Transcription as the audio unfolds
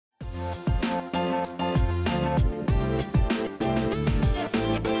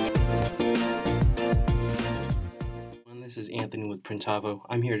Nothing with Printavo.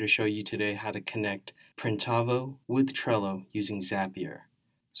 I'm here to show you today how to connect Printavo with Trello using Zapier.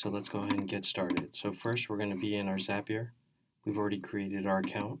 So let's go ahead and get started. So first we're going to be in our Zapier. We've already created our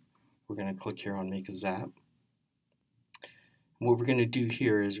account. We're going to click here on Make a Zap. What we're going to do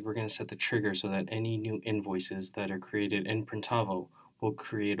here is we're going to set the trigger so that any new invoices that are created in Printavo will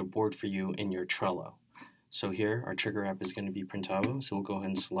create a board for you in your Trello. So here our trigger app is going to be Printavo, so we'll go ahead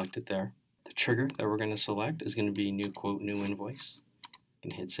and select it there. The trigger that we're going to select is going to be new quote, new invoice.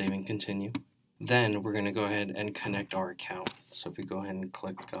 And hit save and continue. Then we're going to go ahead and connect our account. So if we go ahead and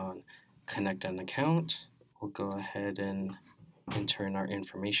click on connect an account, we'll go ahead and enter in our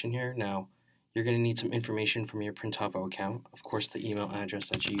information here. Now you're going to need some information from your Printavo account. Of course, the email address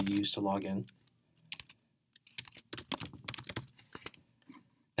that you use to log in.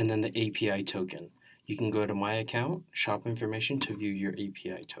 And then the API token. You can go to My Account, Shop Information to view your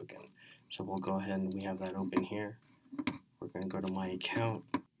API token. So we'll go ahead and we have that open here. We're going to go to My Account.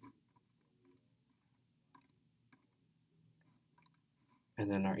 And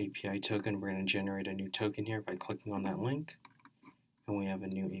then our API token, we're going to generate a new token here by clicking on that link. And we have a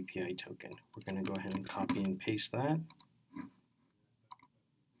new API token. We're going to go ahead and copy and paste that.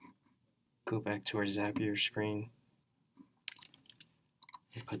 Go back to our Zapier screen.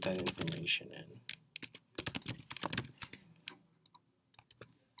 And put that information in.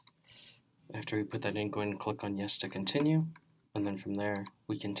 After we put that in, go ahead and click on Yes to continue. And then from there,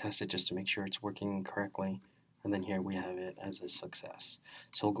 we can test it just to make sure it's working correctly. And then here we have it as a success.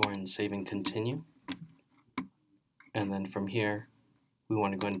 So we'll go ahead and save and continue. And then from here, we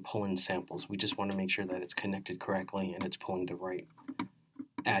want to go ahead and pull in samples. We just want to make sure that it's connected correctly and it's pulling the right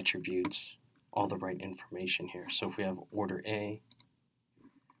attributes, all the right information here. So if we have order A,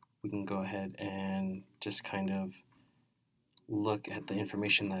 we can go ahead and just kind of look at the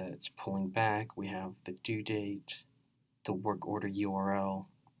information that it's pulling back. We have the due date, the work order URL,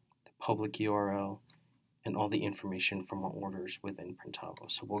 the public URL, and all the information from our orders within Printavo.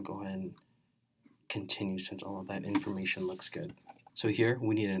 So we'll go ahead and continue since all of that information looks good. So here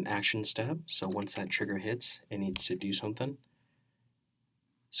we need an action step. So once that trigger hits, it needs to do something.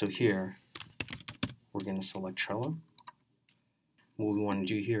 So here we're going to select Trello. What we want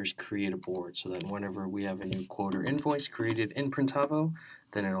to do here is create a board so that whenever we have a new quote or invoice created in Printavo,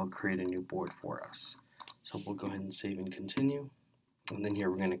 then it'll create a new board for us. So we'll go ahead and save and continue. And then here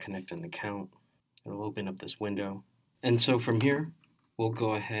we're going to connect an account. It'll open up this window. And so from here, we'll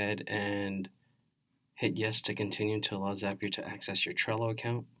go ahead and hit yes to continue to allow Zapier to access your Trello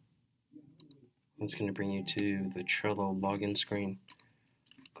account. It's going to bring you to the Trello login screen.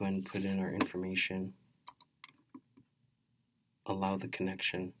 Go ahead and put in our information. Allow the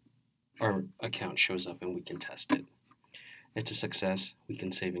connection. Our account shows up and we can test it. It's a success. We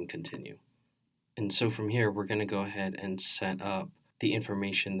can save and continue. And so from here, we're going to go ahead and set up the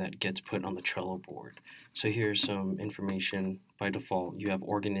information that gets put on the Trello board. So here's some information. By default, you have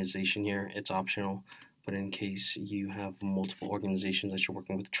organization here. It's optional, but in case you have multiple organizations that you're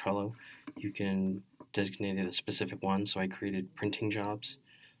working with Trello, you can designate it a specific one. So I created printing jobs.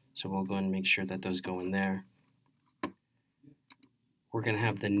 So we'll go and make sure that those go in there. We're going to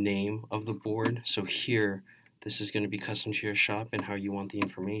have the name of the board. So here, this is going to be custom to your shop and how you want the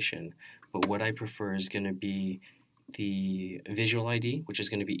information. But what I prefer is going to be the visual ID, which is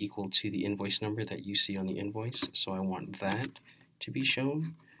going to be equal to the invoice number that you see on the invoice. So I want that to be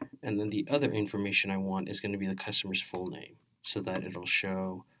shown. And then the other information I want is going to be the customer's full name so that it'll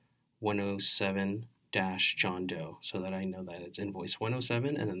show 107-John Doe so that I know that it's invoice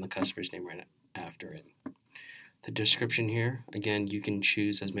 107 and then the customer's name right after it. The description here, again, you can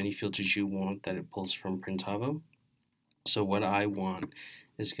choose as many fields as you want that it pulls from Printavo. So what I want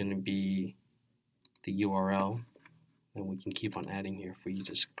is going to be the URL, and we can keep on adding here if we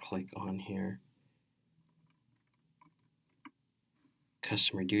just click on here.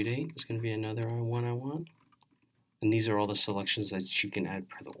 Customer due date is going to be another one I want. And these are all the selections that you can add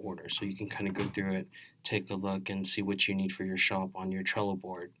per the order. So you can kind of go through it, take a look, and see what you need for your shop on your Trello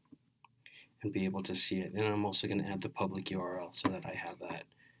board and be able to see it. And I'm also going to add the public URL so that I have that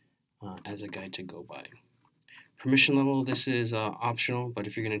as a guide to go by. Permission level, this is optional, but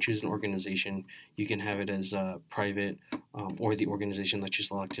if you're going to choose an organization, you can have it as private or the organization that you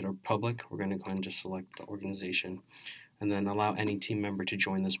selected or public. We're going to go ahead and just select the organization and then allow any team member to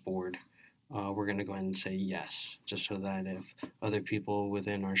join this board. We're going to go ahead and say yes, just so that if other people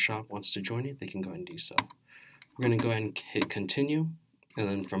within our shop wants to join it, they can go ahead and do so. We're going to go ahead and hit continue. And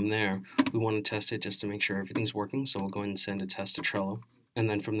then from there, we want to test it just to make sure everything's working. So we'll go ahead and send a test to Trello. And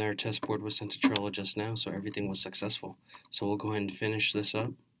then from there, test board was sent to Trello just now, so everything was successful. So we'll go ahead and finish this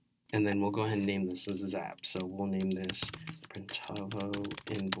up. And then we'll go ahead and name this as Zap. So we'll name this Printavo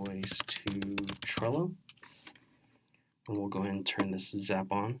invoice to Trello. And we'll go ahead and turn this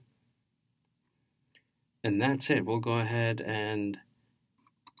Zap on. And that's it. We'll go ahead and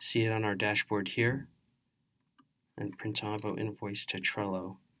see it on our dashboard here. And Printavo invoice to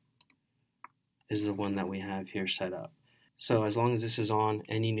Trello is the one that we have here set up. So as long as this is on,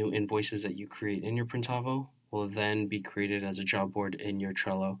 any new invoices that you create in your Printavo will then be created as a job board in your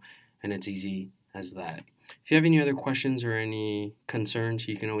Trello, and it's easy as that. If you have any other questions or any concerns,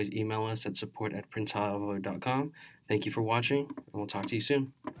 you can always email us at support@printavo.com. Thank you for watching, and we'll talk to you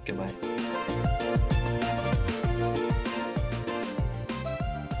soon. Goodbye.